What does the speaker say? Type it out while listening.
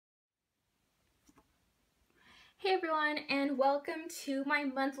Hey everyone, and welcome to my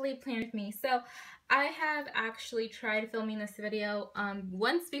monthly plan with me. So I have actually tried filming this video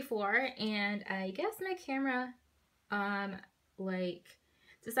once before, and I guess my camera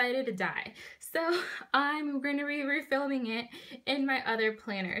decided to die. So I'm going to be refilming it in my other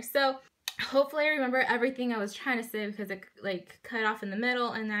planner. So hopefully I remember everything I was trying to say, because it cut off in the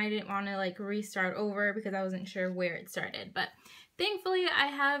middle, and then I didn't want to restart over because I wasn't sure where it started. But thankfully I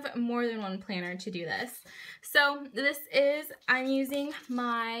have more than one planner to do this. So I'm using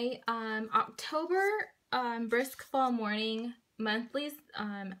my October Brisk Fall Morning monthly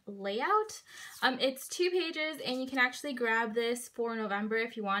layout. It's 2 pages, and you can actually grab this for November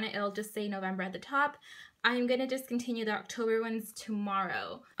if you want it. It'll just say November at the top. I'm gonna discontinue the October ones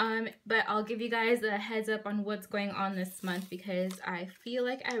tomorrow, but I'll give you guys a heads up on what's going on this month because I feel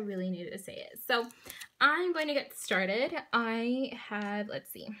like I really needed to say it. So I'm going to get started. I have,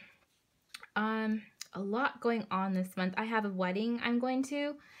 let's see, a lot going on this month. I have a wedding I'm going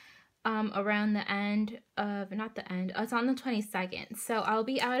to around the end of, not the end, it's on the 22nd. So I'll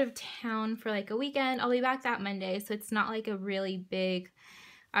be out of town for a weekend. I'll be back that Monday, so it's not a really big,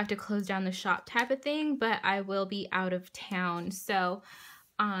 I have to close down the shop type of thing, but I will be out of town. So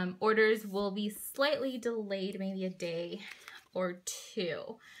orders will be slightly delayed, maybe a day or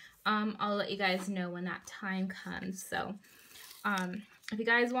two. I'll let you guys know when that time comes. So if you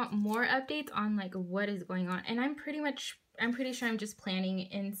guys want more updates on what is going on, and I'm pretty sure I'm just planning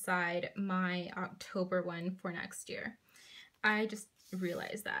inside my October one for next year. I just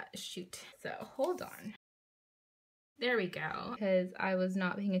realized that, shoot. So hold on. There we go, because I was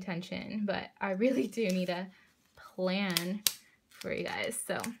not paying attention, but I really do need a plan for you guys.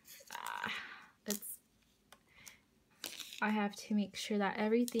 So I have to make sure that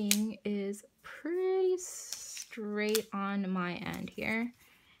everything is pretty straight on my end here,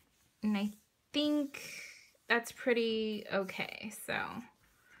 and I think that's pretty okay. So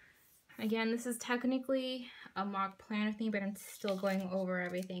again, this is technically a mock plan with me, but I'm still going over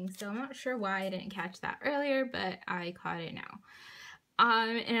everything, so I'm not sure why I didn't catch that earlier, but I caught it now.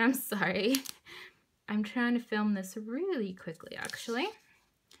 And I'm sorry. I'm trying to film this really quickly, actually.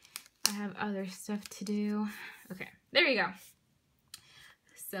 I have other stuff to do. Okay, there you go.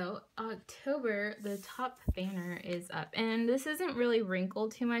 So October, the top banner is up, and this isn't really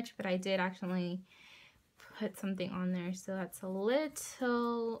wrinkled too much, but I did actually put something on there, so that's a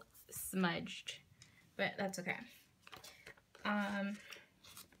little smudged, but that's okay.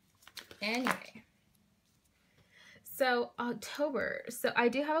 Anyway, so October, so I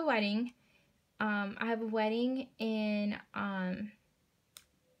do have a wedding. I have a wedding in on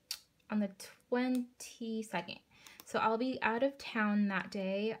the 22nd, so I'll be out of town that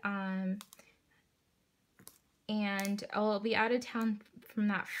day, and I'll be out of town from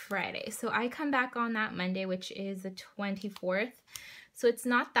that Friday. So I come back on that Monday, which is the 24th. So it's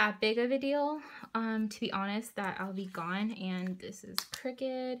not that big of a deal, to be honest, that I'll be gone. And this is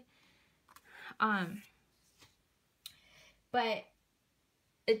crooked. But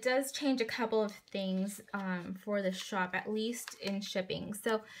it does change a couple of things for the shop, at least in shipping.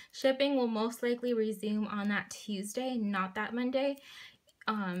 So shipping will most likely resume on that Tuesday, not that Monday.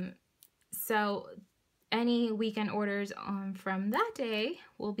 So any weekend orders from that day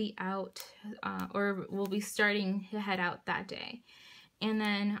will be out, or will be starting to head out that day. And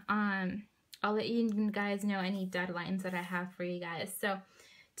then I'll let you guys know any deadlines that I have for you guys. So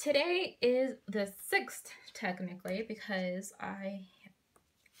today is the 6th, technically, because I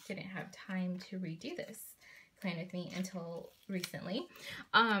didn't have time to redo this plan with me until recently.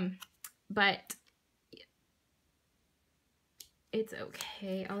 But it's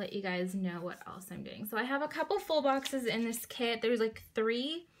okay. I'll let you guys know what else I'm doing. So I have a couple full boxes in this kit. There's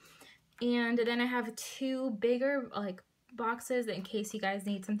 3, and then I have 2 bigger boxes in case you guys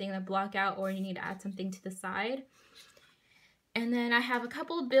need something to block out or you need to add something to the side. And then I have a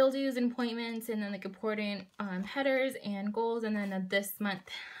couple of bill dues and appointments, and then important headers and goals, and then this month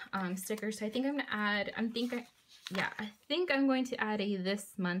stickers. So I think I'm gonna add, I think I'm going to add a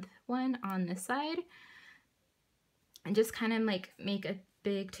this month one on this side, and just kind of make a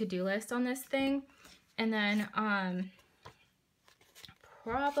big to-do list on this thing. And then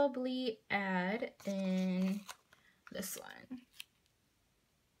probably add in this one.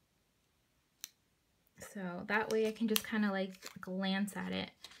 So that way I can just kind of glance at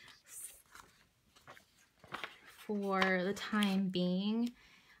it for the time being,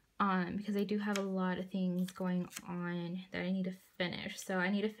 because I do have a lot of things going on that I need to finish. So I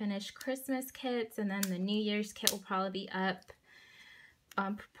need to finish Christmas kits, and then the New Year's kit will probably be up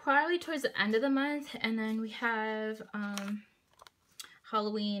probably towards the end of the month. And then we have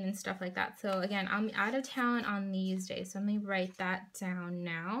Halloween and stuff like that. So again, I'm out of town on these days, so let me write that down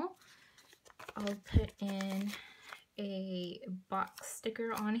now. I'll put in a box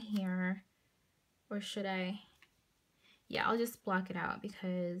sticker on here, or should I? Yeah, I'll just block it out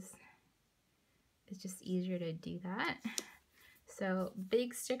because it's just easier to do that. So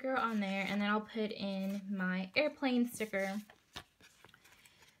big sticker on there, and then I'll put in my airplane sticker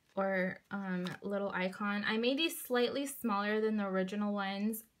or little icon. I made these slightly smaller than the original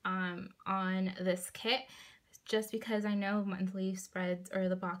ones on this kit, just because I know monthly spreads or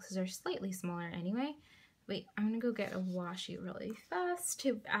the boxes are slightly smaller anyway. Wait, I'm gonna go get a washi really fast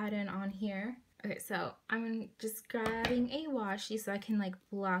to add in on here. Okay, so I'm just grabbing a washi so I can like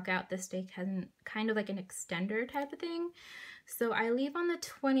block out this day, kind of like an extender type of thing. So I leave on the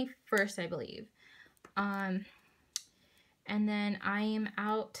 21st, I believe. And then I am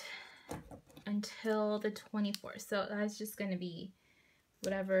out until the 24th. So that's just gonna be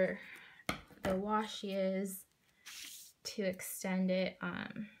whatever the washi is to extend it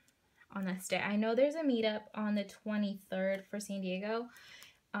on this day. I know there's a meetup on the 23rd for San Diego.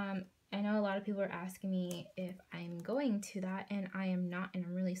 I know a lot of people are asking me if I'm going to that, and I am not, and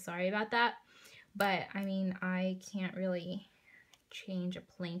I'm really sorry about that. But I mean, I can't really change a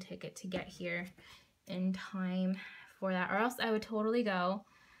plane ticket to get here in time for that, or else I would totally go.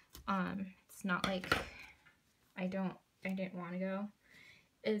 It's not like I didn't want to go.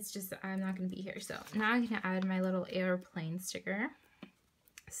 It's just I'm not going to be here. So now I'm going to add my little airplane sticker.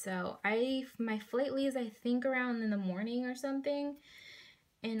 So my flight leaves, I think, around in the morning or something,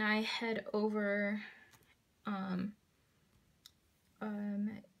 and I head over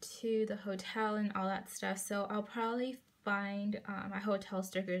to the hotel and all that stuff. So I'll probably find my hotel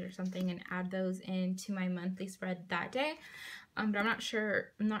stickers or something and add those into my monthly spread that day. But I'm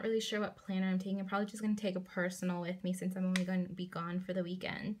not really sure what planner I'm taking. I'm probably just going to take a personal with me since I'm only going to be gone for the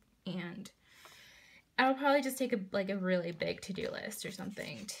weekend, and I'll probably just take a really big to-do list or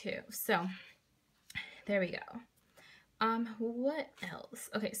something too. So there we go. What else?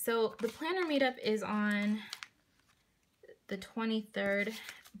 Okay, so the planner meetup is on the 23rd,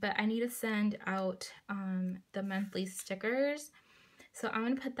 but I need to send out the monthly stickers. So I'm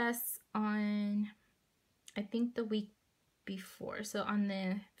going to put this on, I think, the week before. So on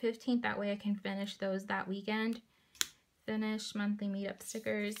the 15th, that way I can finish those that weekend. Finish monthly meetup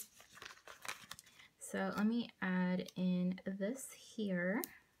stickers. So let me add in this here.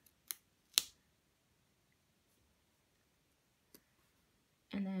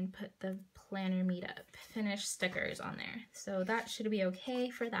 And then put the planner meetup finish stickers on there. So that should be okay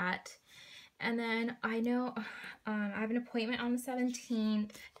for that. And then I know I have an appointment on the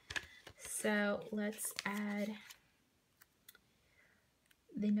 17th. So let's add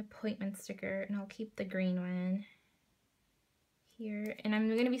the appointment sticker, and I'll keep the green one here. And I'm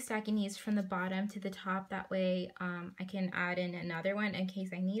going to be stacking these from the bottom to the top. That way I can add in another one in case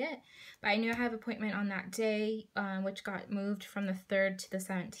I need it. But I knew I have an appointment on that day, which got moved from the 3rd to the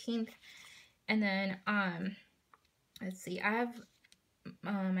 17th. And then, let's see, I have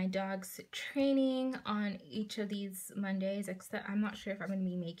my dog's training on each of these Mondays, except I'm not sure if I'm going to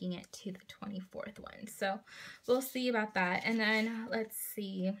be making it to the 24th one. So we'll see about that. And then let's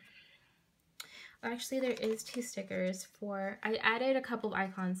see. Actually, there is 2 stickers for, I added a couple of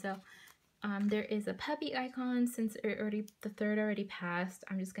icons. So there is a puppy icon. Since the 3rd already passed,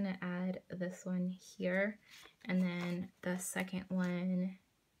 I'm just going to add this one here. And then the second one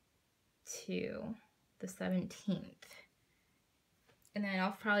to the 17th. And then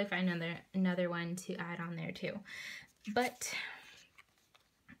I'll probably find another one to add on there too. But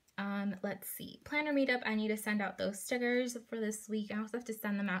let's see. Planner meetup, I need to send out those stickers for this week. I also have to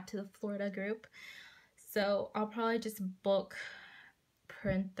send them out to the Florida group. So I'll probably just bulk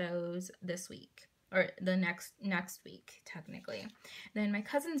print those this week, or the next week technically. Then my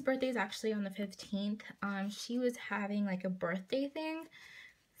cousin's birthday is actually on the 15th. She was having like a birthday thing.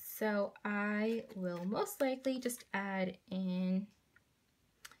 So I will most likely just add in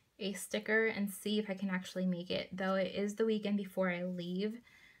a sticker and see if I can actually make it, though it is the weekend before I leave.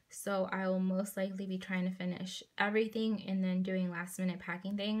 So I will most likely be trying to finish everything and then doing last minute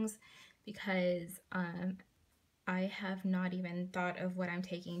packing things, because I have not even thought of what I'm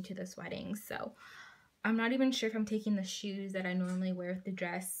taking to this wedding. So I'm not even sure if I'm taking the shoes that I normally wear with the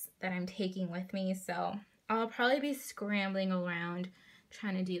dress that I'm taking with me. So I'll probably be scrambling around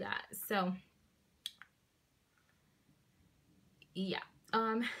trying to do that. So yeah,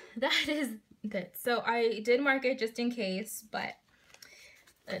 that is that. So I did mark it just in case, but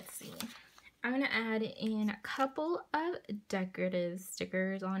let's see. I'm gonna add in a couple of decorative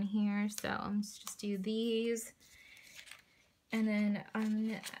stickers on here. So I'm just do these. And then I'm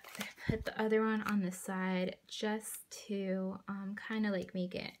gonna put the other one on the side just to kind of like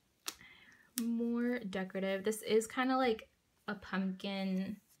make it more decorative. This is kind of like a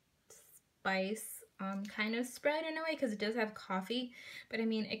pumpkin spice kind of spread in a way, because it does have coffee, but I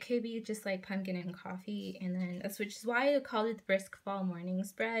mean it could be just like pumpkin and coffee, and then that's, which is why I called it the Brisk Fall Morning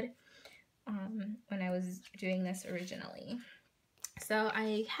Spread when I was doing this originally. So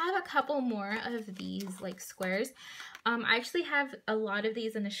I have a couple more of these like squares. I actually have a lot of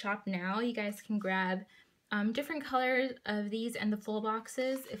these in the shop now. You guys can grab different colors of these and the full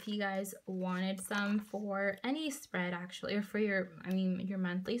boxes if you guys wanted some for any spread actually, or for your, I mean, your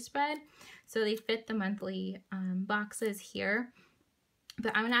monthly spread. So they fit the monthly boxes here.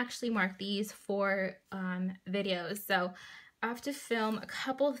 But I'm gonna actually mark these for videos. So I have to film a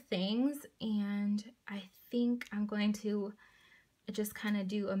couple of things, and I think I'm going to just kind of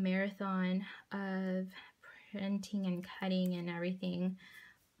do a marathon of printing and cutting and everything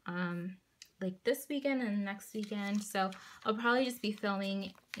like this weekend and next weekend. So I'll probably just be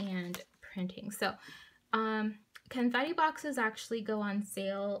filming and printing. So confetti boxes actually go on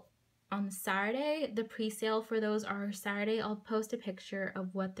sale on Saturday. The pre-sale for those are Saturday. I'll post a picture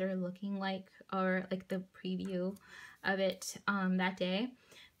of what they're looking like, or like the preview of it that day.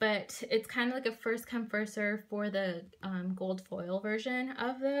 But it's kind of like a first come first serve for the gold foil version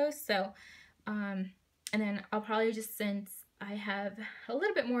of those. So and then I'll probably just, since I have a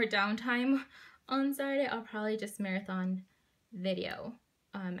little bit more downtime on Saturday, I'll probably just marathon video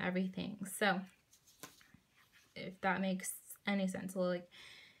everything. So if that makes any sense, so like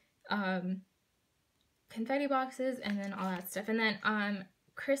confetti boxes and then all that stuff. And then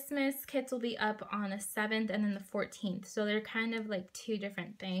Christmas kits will be up on the 7th and then the 14th. So they're kind of like two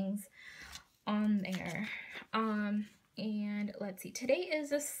different things on there. And let's see, today is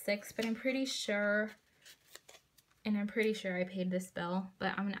the 6th, but I'm pretty sure I paid this bill,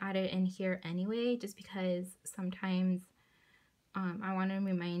 but I'm gonna add it in here anyway, just because sometimes I want to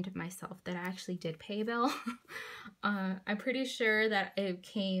remind myself that I actually did pay a bill. I'm pretty sure that it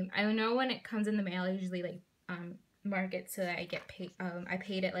came, I know when it comes in the mail, I usually like mark it so that I get paid, I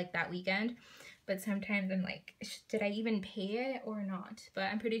paid it like that weekend, but sometimes I'm like, did I even pay it or not? But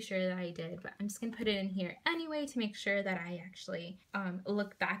I'm pretty sure that I did, but I'm just gonna put it in here anyway to make sure that I actually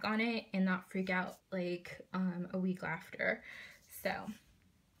look back on it and not freak out like a week after. So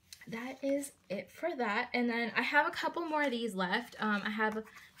that is it for that. And then I have a couple more of these left. I have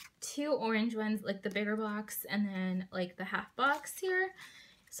 2 orange ones, like the bigger box, and then like the half box here.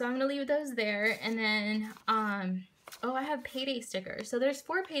 So I'm gonna leave those there. And then oh, I have payday stickers. So there's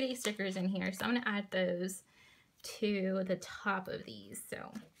 4 payday stickers in here. So I'm gonna add those to the top of these.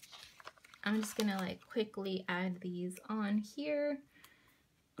 So I'm just gonna like quickly add these on here,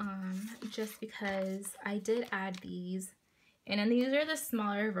 just because I did add these. And then these are the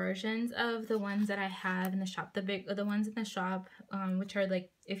smaller versions of the ones that I have in the shop. The ones in the shop, which are like,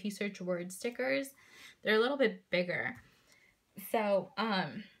 if you search word stickers, they're a little bit bigger. So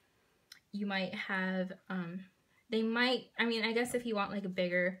you might have, they might, I mean, I guess if you want like a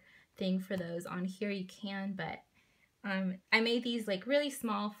bigger thing for those on here, you can, but I made these like really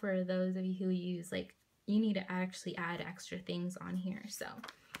small for those of you who use, like, you need to actually add extra things on here. So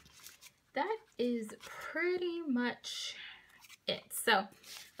that is pretty much it. So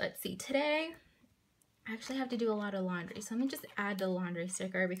let's see, today I actually have to do a lot of laundry, so let me just add the laundry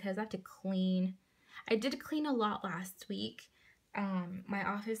sticker because I have to clean. I did clean a lot last week. My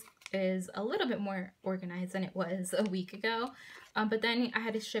office is a little bit more organized than it was a week ago, but then I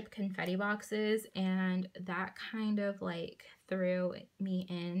had to ship confetti boxes, and that kind of like threw me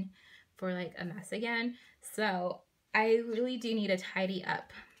in for like a mess again. So I really do need to tidy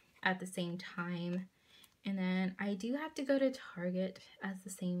up at the same time. And then I do have to go to Target as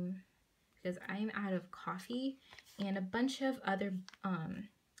the same, because I'm out of coffee and a bunch of other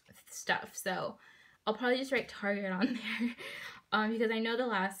stuff. So I'll probably just write Target on there, because I know the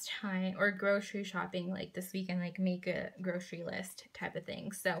last time, or grocery shopping like this weekend, like make a grocery list type of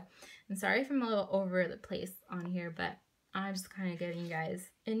thing. So I'm sorry if I'm a little over the place on here, but I'm just kind of giving you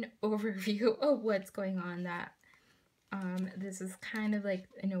guys an overview of what's going on. That this is kind of like,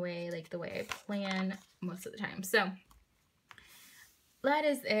 in a way, like the way I plan most of the time. So that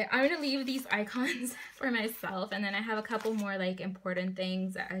is it. I'm gonna leave these icons for myself, and then I have a couple more like important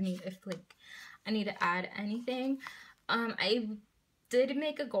things that I need, if like I need to add anything. I did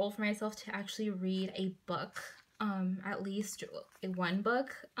make a goal for myself to actually read a book, at least one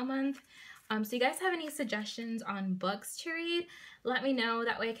book a month. So you guys have any suggestions on books to read, let me know.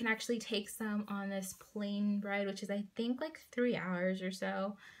 That way I can actually take some on this plane ride, which is I think like 3 hours or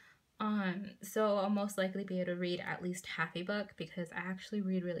so. So I'll most likely be able to read at least half a book because I actually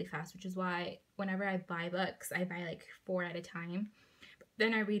read really fast, which is why whenever I buy books, I buy like 4 at a time.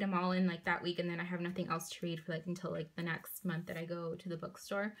 Then I read them all in like that week, and then I have nothing else to read for like until like the next month that I go to the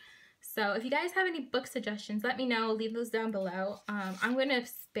bookstore. So if you guys have any book suggestions, let me know. Leave those down below. I'm going to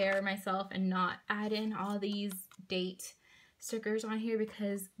spare myself and not add in all these date stickers on here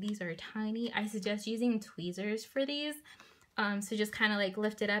because these are tiny. I suggest using tweezers for these. So just kind of like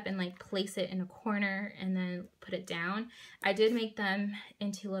lift it up and like place it in a corner and then put it down. I did make them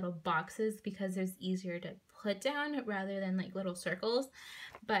into little boxes because it's easier to put down rather than like little circles.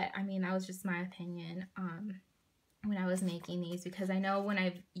 But I mean, that was just my opinion when I was making these, because I know when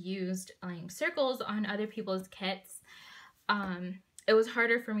I've used circles on other people's kits, it was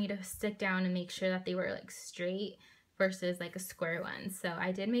harder for me to stick down and make sure that they were like straight versus like a square one. So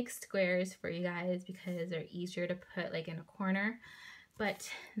I did make squares for you guys because they're easier to put like in a corner. But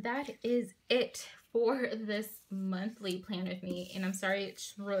that is it for this monthly plan with me, and I'm sorry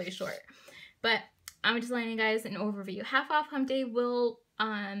it's really short, but I'm just letting you guys an overview. Half Off Hump Day will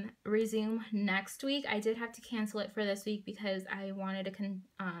resume next week. I did have to cancel it for this week because I wanted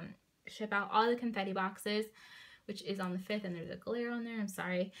to ship out all the confetti boxes, which is on the 5th, and there's a glare on there, I'm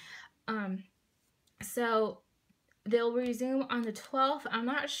sorry. So they'll resume on the 12th. I'm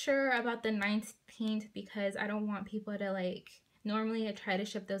not sure about the 19th because I don't want people to like, normally I try to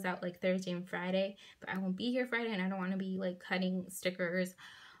ship those out like Thursday and Friday, but I won't be here Friday and I don't want to be like cutting stickers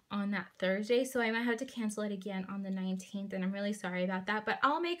on that Thursday, so I might have to cancel it again on the 19th, and I'm really sorry about that, but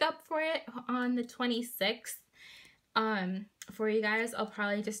I'll make up for it on the 26th. For you guys, I'll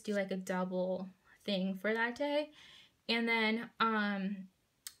probably just do like a double thing for that day, and then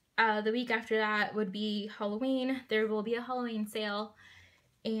the week after that would be Halloween. There will be a Halloween sale,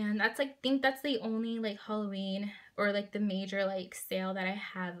 and that's like, I think that's the only like Halloween or like the major like sale that I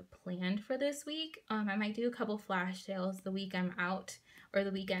have planned for this week. I might do a couple flash sales the week I'm out, or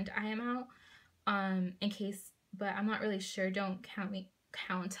the weekend I am out, in case, but I'm not really sure. Don't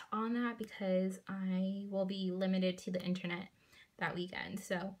count on that because I will be limited to the internet that weekend.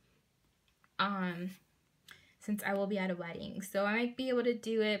 So since I will be at a wedding, so I might be able to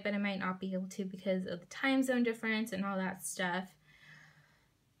do it, but I might not be able to because of the time zone difference and all that stuff.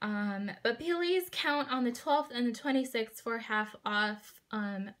 But please count on the 12th and the 26th for half off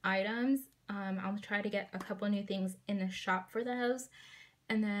items. I'll try to get a couple new things in the shop for those.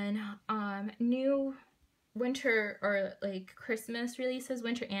 And then new winter or like Christmas releases,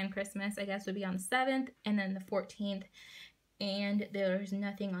 winter and Christmas, I guess, would be on the 7th and then the 14th. And there's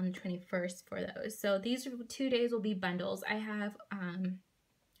nothing on the 21st for those. So these 2 days will be bundles. I have,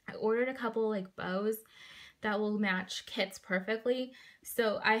 I ordered a couple like bows that will match kits perfectly.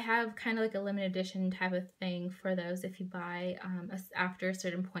 So I have kind of like a limited edition type of thing for those if you buy after a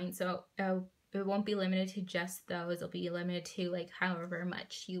certain point. So it won't be limited to just those. It'll be limited to like however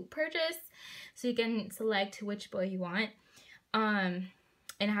much you purchase. So you can select which bow you want.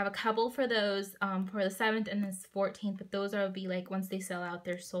 And I have a couple for those for the 7th and the 14th, but those will be like, once they sell out,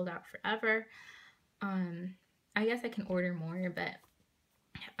 they're sold out forever. I guess I can order more, but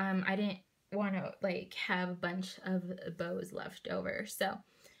I didn't want to like have a bunch of bows left over. So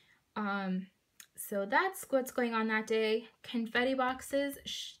so that's what's going on that day. Confetti boxes.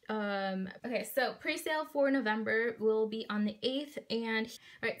 Okay, so pre-sale for November will be on the 8th. And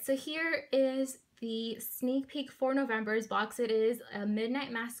all right, so here is the sneak peek for November's box. It is a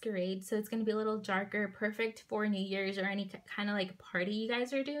Midnight Masquerade, so it's going to be a little darker, perfect for New Year's or any kind of like party you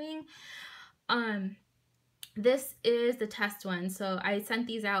guys are doing. This is the test one, so I sent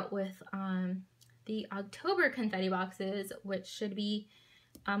these out with the October confetti boxes, which should be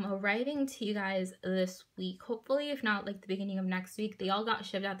arriving to you guys this week, hopefully, if not like the beginning of next week. They all got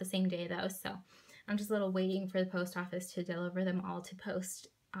shipped out the same day though, so I'm just a little waiting for the post office to deliver them all to post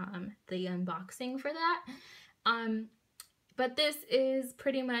the unboxing for that. But this is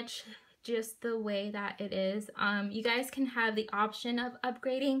pretty much just the way that it is. You guys can have the option of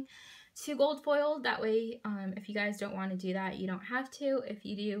upgrading to gold foil. That way, if you guys don't want to do that, you don't have to. If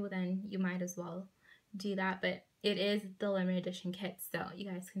you do, then you might as well do that. But it is the limited edition kit, so you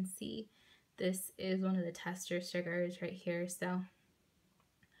guys can see this is one of the tester stickers right here. So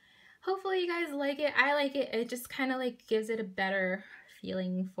hopefully you guys like it. I like it. It just kind of like gives it a better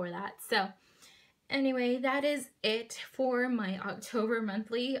feeling for that. So anyway, that is it for my October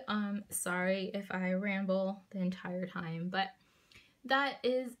monthly. Sorry if I ramble the entire time, but that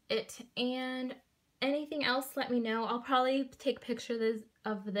is it. And anything else, let me know. I'll probably take pictures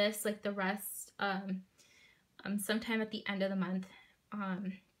of this like the rest sometime at the end of the month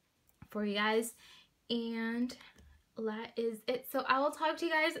for you guys. And that is it. So I will talk to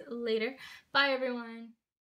you guys later. Bye, everyone.